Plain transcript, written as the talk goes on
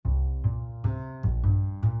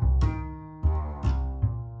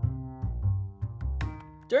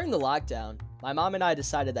During the lockdown, my mom and I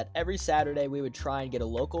decided that every Saturday we would try and get a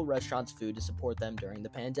local restaurant's food to support them during the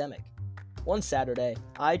pandemic. One Saturday,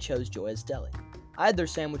 I chose Joya's Deli. I had their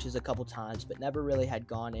sandwiches a couple times, but never really had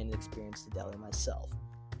gone in and experienced the deli myself.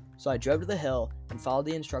 So I drove to the hill and followed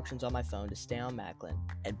the instructions on my phone to stay on Macklin,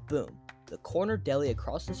 and boom, the corner deli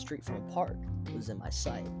across the street from a park was in my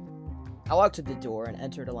sight. I walked to the door and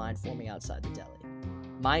entered a line forming outside the deli.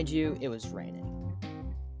 Mind you, it was raining.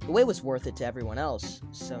 The wait was worth it to everyone else,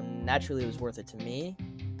 so naturally it was worth it to me.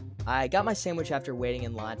 I got my sandwich after waiting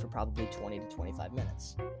in line for probably 20 to 25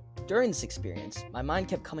 minutes. During this experience, my mind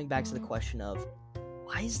kept coming back to the question of,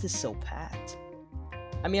 why is this so packed?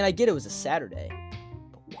 I mean, I get it was a Saturday,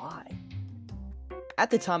 but why? At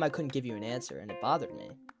the time, I couldn't give you an answer, and it bothered me.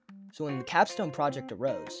 So when the capstone project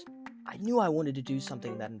arose, I knew I wanted to do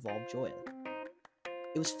something that involved Joya.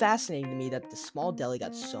 It was fascinating to me that the small deli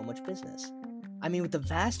got so much business. I mean, with the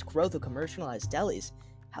vast growth of commercialized delis,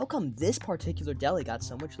 how come this particular deli got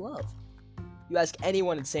so much love? You ask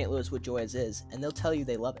anyone in St. Louis what Joya's is, and they'll tell you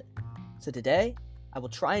they love it. So today, I will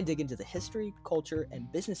try and dig into the history, culture,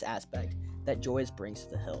 and business aspect that Joya's brings to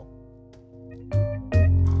the Hill.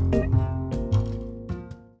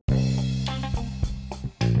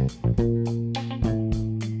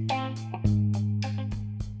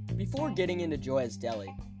 Before getting into Joya's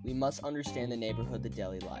Deli, we must understand the neighborhood the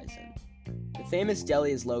deli lies in. The famous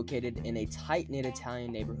deli is located in a tight-knit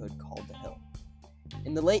Italian neighborhood called the Hill.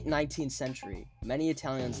 In the late 19th century, many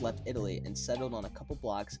Italians left Italy and settled on a couple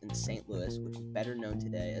blocks in St. Louis, which is better known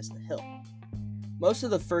today as the Hill. Most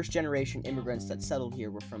of the first-generation immigrants that settled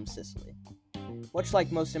here were from Sicily. Much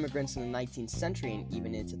like most immigrants in the 19th century and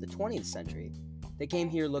even into the 20th century, they came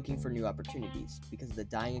here looking for new opportunities because of the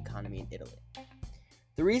dying economy in Italy.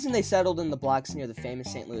 The reason they settled in the blocks near the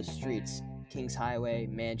famous St. Louis streets, Kings Highway,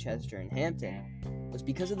 Manchester, and Hampton, was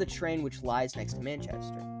because of the train which lies next to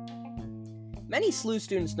Manchester. Many SLU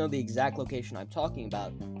students know the exact location I'm talking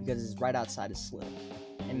about because it's right outside of SLU,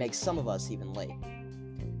 and makes some of us even late.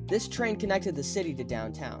 This train connected the city to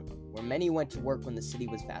downtown, where many went to work when the city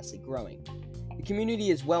was vastly growing. The community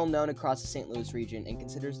is well known across the St. Louis region and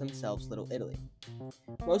considers themselves Little Italy.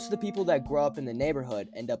 Most of the people that grow up in the neighborhood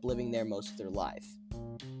end up living there most of their life.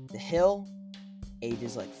 The Hill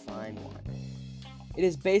ages like fine wine. It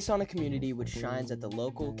is based on a community which shines at the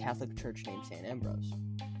local Catholic church named St. Ambrose.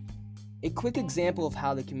 A quick example of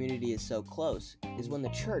how the community is so close is when the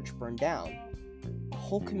church burned down, the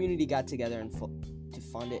whole community got together to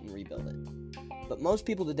fund it and rebuild it. But most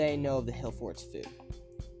people today know of the Hill for its food.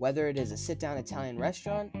 Whether it is a sit-down Italian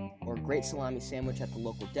restaurant, or a great salami sandwich at the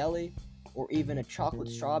local deli, or even a chocolate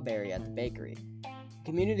strawberry at the bakery, the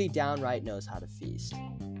community downright knows how to feast.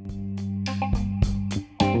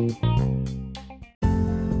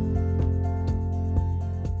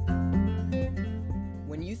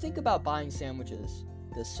 When you think about buying sandwiches,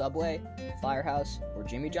 does Subway, Firehouse, or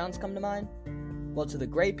Jimmy John's come to mind? Well, to the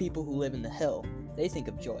great people who live in the Hill, they think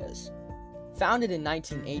of Joya's. Founded in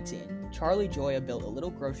 1918, Charlie Joya built a little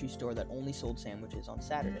grocery store that only sold sandwiches on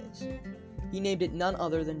Saturdays. He named it none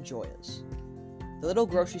other than Joya's. The little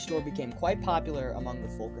grocery store became quite popular among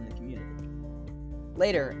the folk in the community.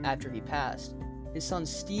 Later, after he passed, his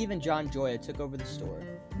sons Steve and John Joya took over the store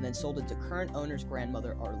and then sold it to current owner's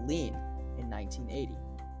grandmother Arlene in 1980.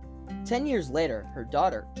 10 years later, her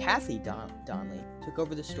daughter, Kathy Donnelly, took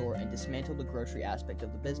over the store and dismantled the grocery aspect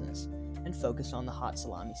of the business and focused on the hot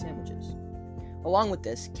salami sandwiches. Along with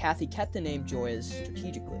this, Kathy kept the name Joya's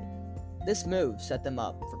strategically. This move set them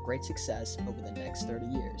up for great success over the next 30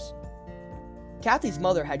 years. Kathy's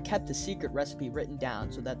mother had kept the secret recipe written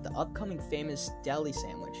down so that the upcoming famous deli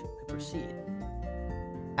sandwich could proceed.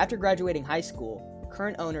 After graduating high school,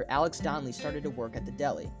 current owner Alex Donnelly started to work at the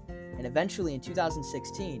deli, and eventually in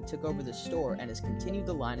 2016 took over the store and has continued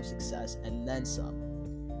the line of success and then some.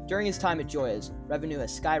 During his time at Joya's, revenue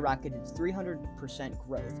has skyrocketed to 300%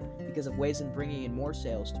 growth because of ways in bringing in more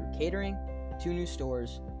sales through catering, 2 new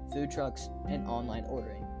stores, food trucks, and online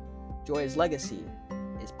ordering. Joya's legacy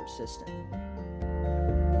is persistent.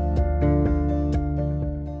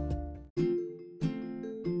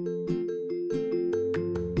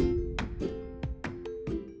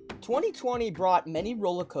 "2020 brought many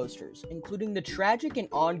roller coasters, including the tragic and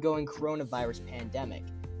ongoing coronavirus pandemic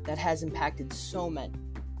that has impacted so many.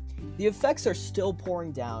 The effects are still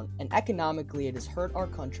pouring down, and economically it has hurt our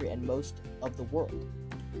country and most of the world.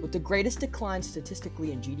 With the greatest decline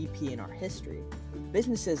statistically in GDP in our history,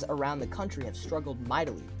 businesses around the country have struggled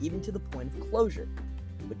mightily, even to the point of closure.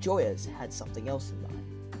 But Joya's had something else in mind.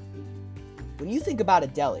 When you think about a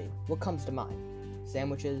deli, what comes to mind?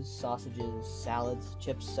 Sandwiches, sausages, salads,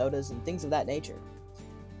 chips, sodas, and things of that nature.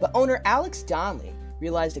 But owner Alex Donnelly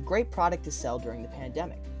realized a great product to sell during the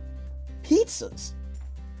pandemic: pizzas.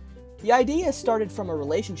 The idea started from a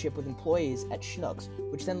relationship with employees at Schnucks,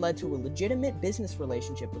 which then led to a legitimate business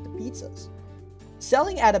relationship with the pizzas.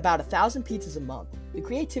 Selling at about 1,000 pizzas a month, the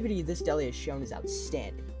creativity this deli has shown is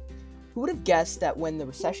outstanding. Who would have guessed that when the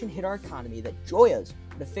recession hit our economy that Gioia's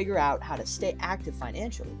would have figured out how to stay active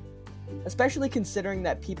financially, especially considering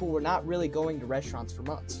that people were not really going to restaurants for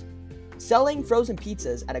months. Selling frozen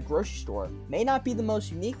pizzas at a grocery store may not be the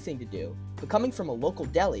most unique thing to do, but coming from a local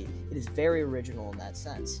deli, it is very original in that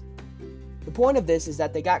sense. The point of this is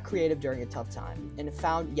that they got creative during a tough time and have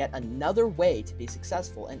found yet another way to be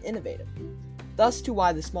successful and innovative. Thus to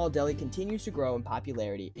why the small deli continues to grow in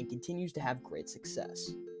popularity and continues to have great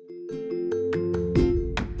success.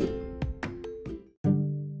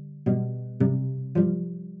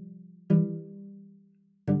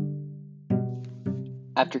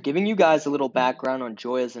 After giving you guys a little background on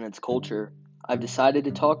Gioia's and its culture, I've decided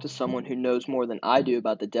to talk to someone who knows more than I do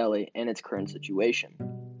about the deli and its current situation.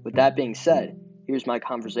 With that being said, here's my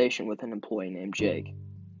conversation with an employee named Jake.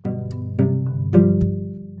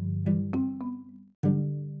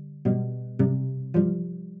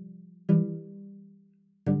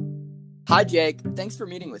 Hi Jake, thanks for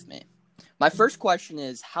meeting with me. My first question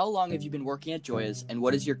is, how long have you been working at Gioia's and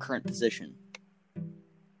what is your current position?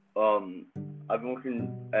 I've been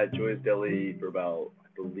working at Gioia's Deli for about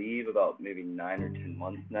maybe 9 or 10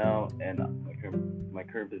 months now, and my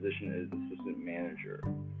current position is assistant manager.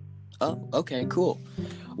 Oh, okay, cool.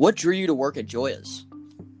 What drew you to work at Gioia's?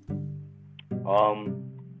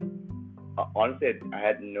 Honestly, I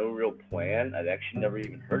had no real plan. I'd actually never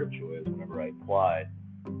even heard of Gioia's whenever I applied.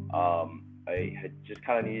 I had just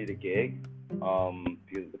kind of needed a gig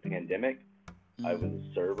because of the pandemic. I was a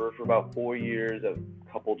server for about 4 years at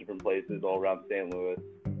a couple different places all around St. Louis,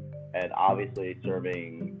 and obviously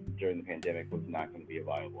serving during the pandemic was not going to be a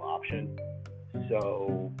viable option.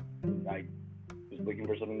 So I was looking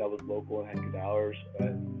for something that was local and had good hours,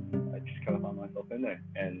 and I just kind of found myself in there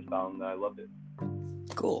and found that I loved it.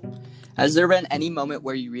 Cool. Has there been any moment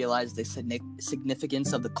where you realized the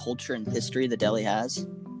significance of the culture and history the deli has?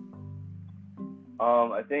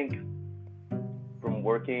 I think from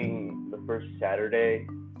working the first Saturday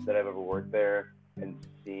that I've ever worked there and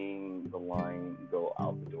seeing the line go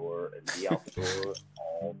out the door and be out the door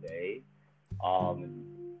all day,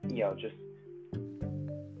 just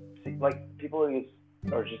like people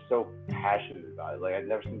are just so passionate about it. Like I've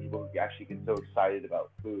never seen people who actually get so excited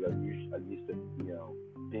about food. I'm used to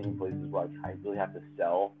being in places where I really have to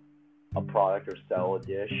sell a product or sell a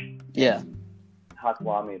dish. Yeah. Hot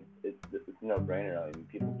salami, it's a no-brainer. I mean,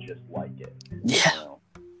 people just like it. Yeah.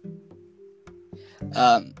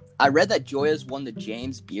 I read that Gioia's won the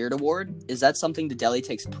James Beard Award. Is that something the deli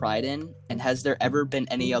takes pride in? And has there ever been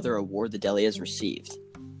any other award the deli has received?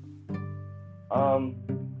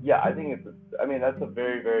 Yeah, I think that's a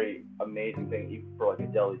very, very amazing thing even for like a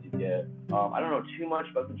deli to get. I don't know too much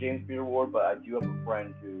about the James Beard Award, but I do have a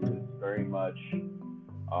friend who is very much,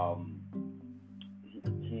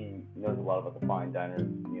 he knows a lot about the fine diners,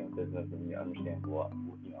 business, and he understands a lot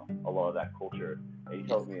of that culture. And he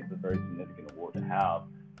tells me it's a very significant award to have.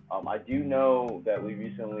 I do know that we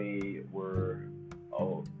recently were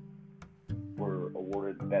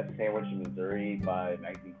awarded the best sandwich in Missouri by a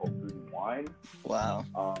magazine called Food and Wine. Wow.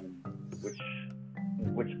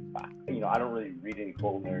 Which I don't really read any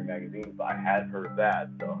culinary magazines, but I had heard of that.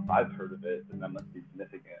 So if I've heard of it, then that must be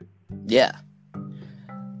significant. Yeah.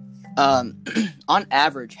 On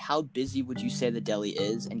average, how busy would you say the deli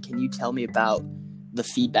is, and can you tell me about the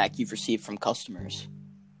feedback you've received from customers?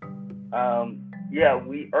 Yeah,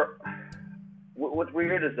 we are. What's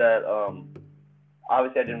weird is that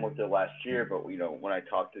obviously I didn't work there last year, but when I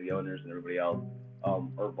talked to the owners and everybody else,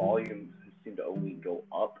 our volumes seem to only go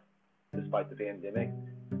up despite the pandemic,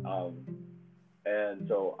 and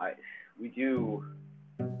so we do.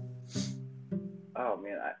 Oh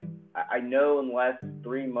man, I know in the last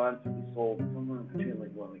 3 months we sold somewhere between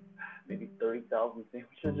maybe 30,000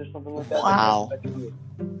 sandwiches or something like that. Wow.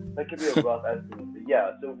 That could be a rough estimate. But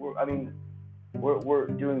yeah, so we're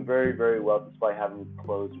doing very, very well despite having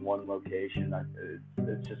closed one location.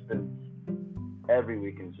 It's just been every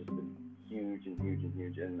weekend's just been huge,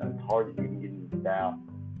 and it's hard to even get the staff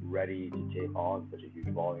ready to take on such a huge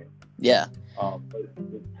volume. Yeah. But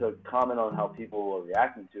to comment on how people are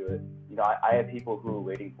reacting to it, I have people who are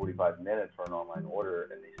waiting 45 minutes for an online order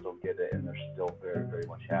and they still get it and they're still very, very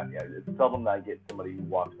much happy. It's seldom that I get somebody who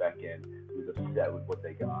walks back in who's upset with what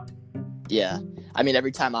they got. Yeah. I mean,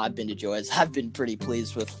 every time I've been to Gioia's, I've been pretty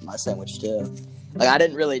pleased with my sandwich too. Like, I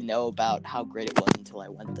didn't really know about how great it was until I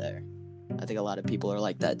went there. I think a lot of people are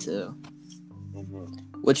like that too. Hmm.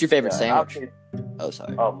 What's your favorite Yeah, and sandwich? obviously, Oh,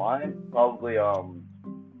 sorry. mine probably it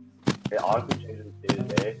honestly changes day to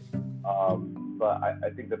day. But I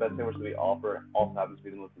think the best sandwich that we offer also happens to be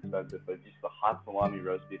the most expensive, but just the hot salami,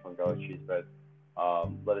 roast beef, and garlic cheese bread,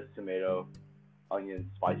 lettuce, tomato, onion,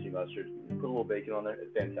 spicy mustard. Put a little bacon on there.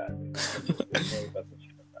 It's fantastic. It's one of the best things you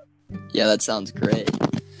can have. Yeah, that sounds great.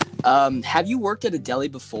 Have you worked at a deli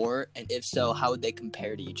before? And if so, how would they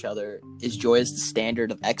compare to each other? Is Joya's the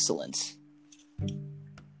standard of excellence?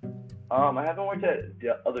 I haven't worked at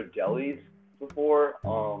other delis before.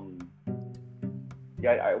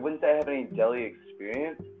 Yeah, I wouldn't say I have any deli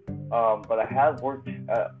experience, but I have worked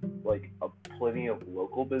at like plenty of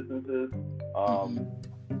local businesses. Mm-hmm. Um,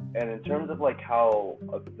 and in terms of like how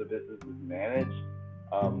the business is managed,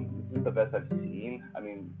 this is the best I've seen. I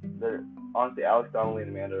mean, they're honestly Alex Donnelly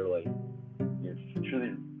and Amanda are like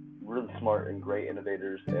truly really smart and great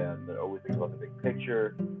innovators, and they're always thinking about the big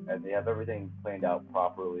picture, and they have everything planned out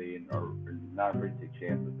properly and are not afraid to take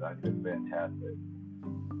chances. I think it's fantastic.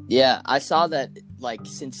 Yeah, I saw that, like,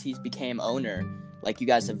 since he's became owner, like, you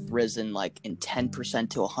guys have risen, like, in 10%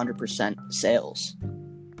 to 100% sales.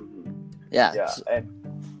 Mm-hmm. Yeah. Yeah, and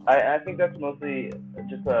I think that's mostly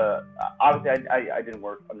just obviously I didn't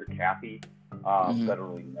work under Kathy, so I don't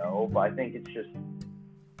really know, but I think it's just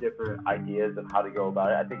different ideas of how to go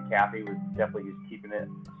about it. I think Kathy was definitely just keeping it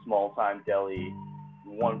small time deli,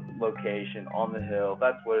 one location on the hill.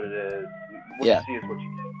 That's what it is. What you see is what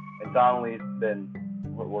you get. And Donnelly's been,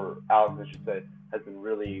 or Alex I should say, has been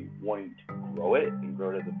really wanting to grow it and grow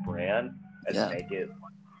it as a brand and make it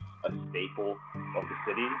a staple of the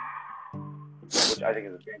city, which I think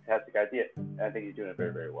is a fantastic idea, and I think he's doing it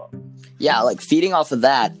very, very well. Yeah, like, feeding off of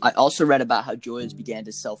that, I also read about how Joya's began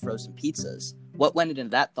to sell frozen pizzas. What went into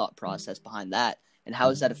that thought process behind that, and how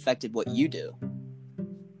has that affected what you do?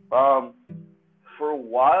 For a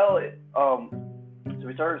while, so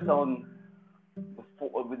we started selling.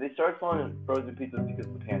 They started selling frozen pizzas because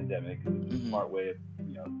of the pandemic. It was a smart way of,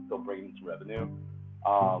 still bringing some revenue.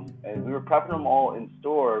 And we were prepping them all in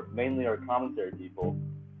store, mainly our commissary people.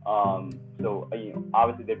 So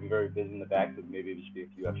obviously they'd be very busy in the back, so maybe there should be a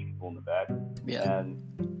few extra people in the back. Yeah.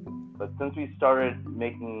 But since we started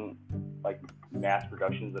making like mass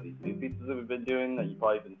productions of these new pizzas that we've been doing, that you've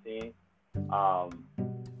probably been seeing,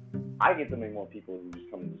 I get so many more people who just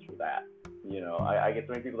come just for that. I get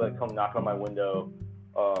so many people that come knock on my window,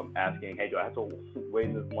 asking, "Hey, do I have to wait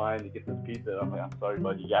in this line to get this pizza?" And I'm like, "I'm sorry,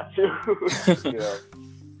 bud, you got to."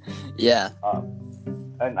 Yeah.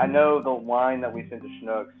 And I know the line that we sent to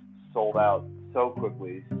Schnucks sold out so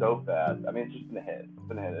quickly, so fast. I mean, it's just been a hit. It's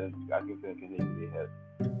been a hit, and I think it's going to continue to be a hit.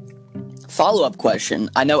 Follow-up question.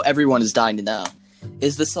 I know everyone is dying to know.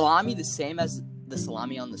 Is the salami the same as the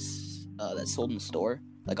salami on the that's sold in the store,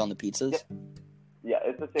 like on the pizzas? Yeah,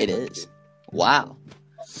 it's the same. It is. Wow.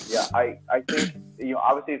 Yeah, I think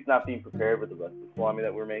obviously it's not being prepared with the rest of the salami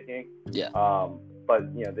that we're making. Yeah.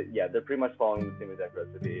 But they're pretty much following the same exact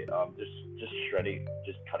recipe. Just shredding,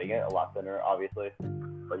 just cutting it a lot thinner, obviously.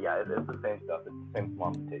 But yeah, it's the same stuff. It's the same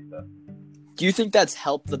salami taste stuff. Do you think that's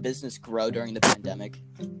helped the business grow during the pandemic?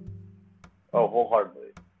 Oh,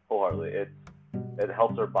 wholeheartedly. It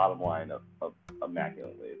helps our bottom line of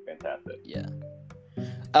immaculately. It's fantastic.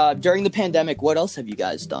 Yeah. During the pandemic, what else have you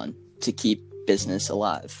guys done to keep business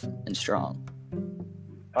alive and strong?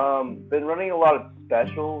 Been running a lot of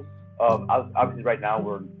specials. Obviously, right now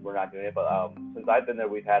we're not doing it, but since I've been there,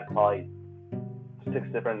 we've had probably 6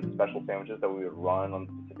 different special sandwiches that we would run on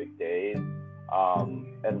specific days.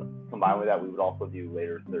 And combined with that, we would also do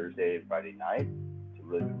later Thursday and Friday night to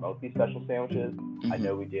really promote these special sandwiches. I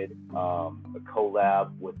know we did a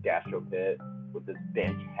collab with Gastro Pit with this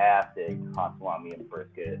fantastic hot salami and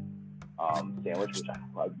brisket sandwich, which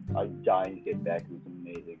I'm dying to get back. It was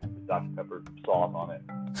amazing. The Dr. Pepper sauce on it,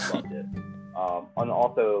 loved it. And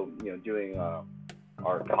also, doing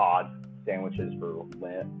our cod sandwiches for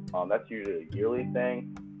Lent. That's usually a yearly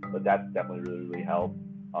thing, but that's definitely really, really helped.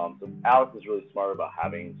 So Alex is really smart about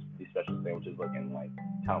having these special sandwiches in kind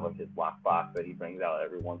of like his lock box that he brings out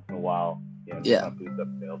every once in a while. Kind of boosts up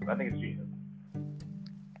sales. I think it's genius.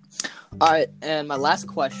 All right, and my last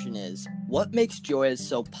question is, what makes Joya's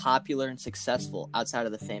so popular and successful outside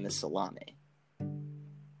of the famous salami?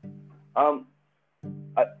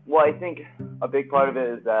 I think a big part of it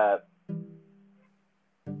is that,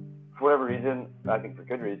 for whatever reason, I think for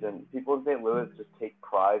good reason, people in St. Louis just take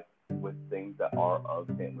pride with things that are of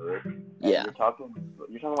St. Louis. And you're talking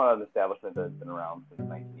about an establishment that's been around since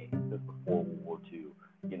 1980, since before World War II.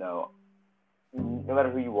 No matter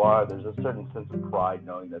who you are, there's a certain sense of pride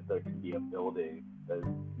knowing that there can be a building that is,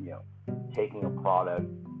 taking a product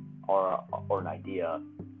or an idea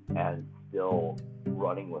and still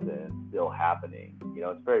running with it and still happening.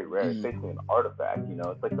 It's very rare. It's basically an artifact.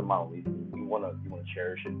 It's like the Mona Lisa. You want to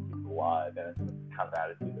cherish it and keep it alive, and it's the kind of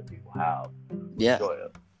attitude that people have. Yeah. Enjoy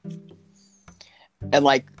it. And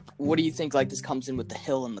like, what do you think? Like, this comes in with the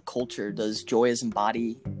Hill and the culture. Does Joyous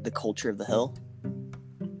embody the culture of the Hill?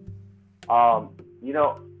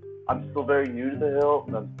 I'm still very new to the Hill,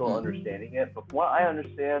 and I'm still understanding it. But from what I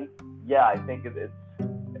understand, yeah, I think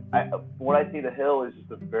from what I see, the Hill is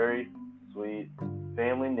just a very sweet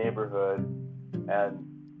family neighborhood, and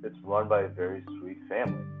it's run by a very sweet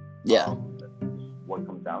family. Yeah. That's what it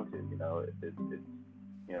comes down to.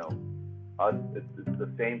 It's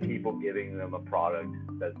the same people giving them a product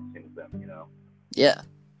that suits them. Yeah.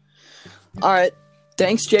 All right.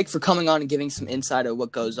 Thanks, Jake, for coming on and giving some insight of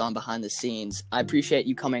what goes on behind the scenes. I appreciate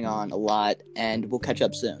you coming on a lot, and we'll catch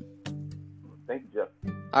up soon. Thank you, Jeff.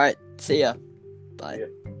 All right. See ya. Bye. See ya.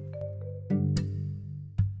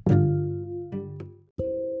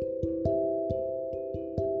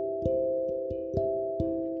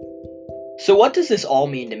 So what does this all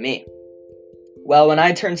mean to me? Well, when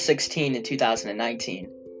I turned 16 in 2019,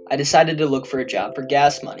 I decided to look for a job for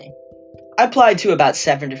gas money. I applied to about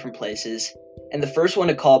 7 different places, and the first one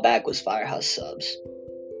to call back was Firehouse Subs.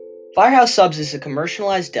 Firehouse Subs is a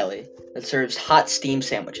commercialized deli that serves hot steam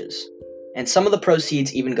sandwiches, and some of the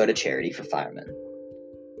proceeds even go to charity for firemen.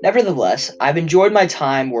 Nevertheless, I've enjoyed my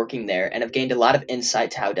time working there and have gained a lot of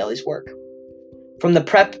insight to how delis work. From the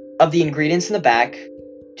prep of the ingredients in the back,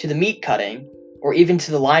 to the meat cutting, or even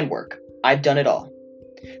to the line work, I've done it all.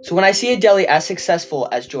 So when I see a deli as successful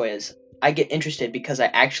as Joyous, I get interested because I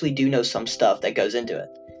actually do know some stuff that goes into it.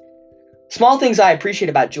 Small things I appreciate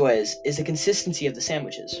about Joyous is the consistency of the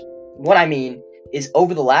sandwiches. What I mean is,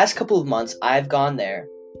 over the last couple of months, I've gone there,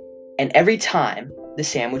 and every time, the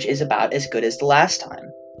sandwich is about as good as the last time.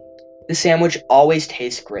 The sandwich always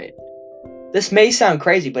tastes great. This may sound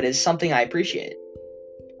crazy, but it's something I appreciate.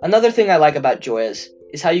 Another thing I like about Joyous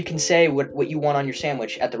is how you can say what you want on your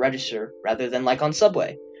sandwich at the register rather than like on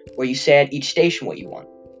Subway, where you say at each station what you want.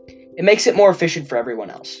 It makes it more efficient for everyone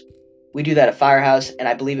else. We do that at Firehouse, and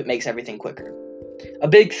I believe it makes everything quicker. A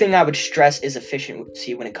big thing I would stress is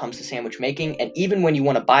efficiency when it comes to sandwich making, and even when you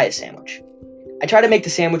want to buy a sandwich. I try to make the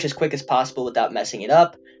sandwich as quick as possible without messing it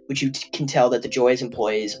up, which you can tell that the Joyous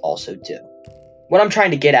employees also do. What I'm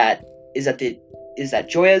trying to get at is that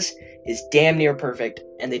Joyous is damn near perfect,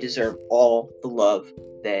 and they deserve all the love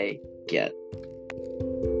they get.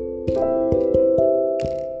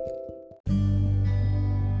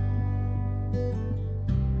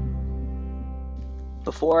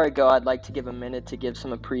 Before I go, I'd like to give a minute to give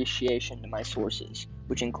some appreciation to my sources,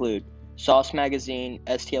 which include Sauce Magazine,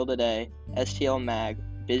 STL Today, STL Mag,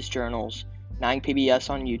 Biz Journals, 9PBS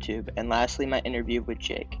on YouTube, and lastly my interview with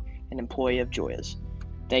Jake, an employee of Joyous.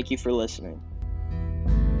 Thank you for listening.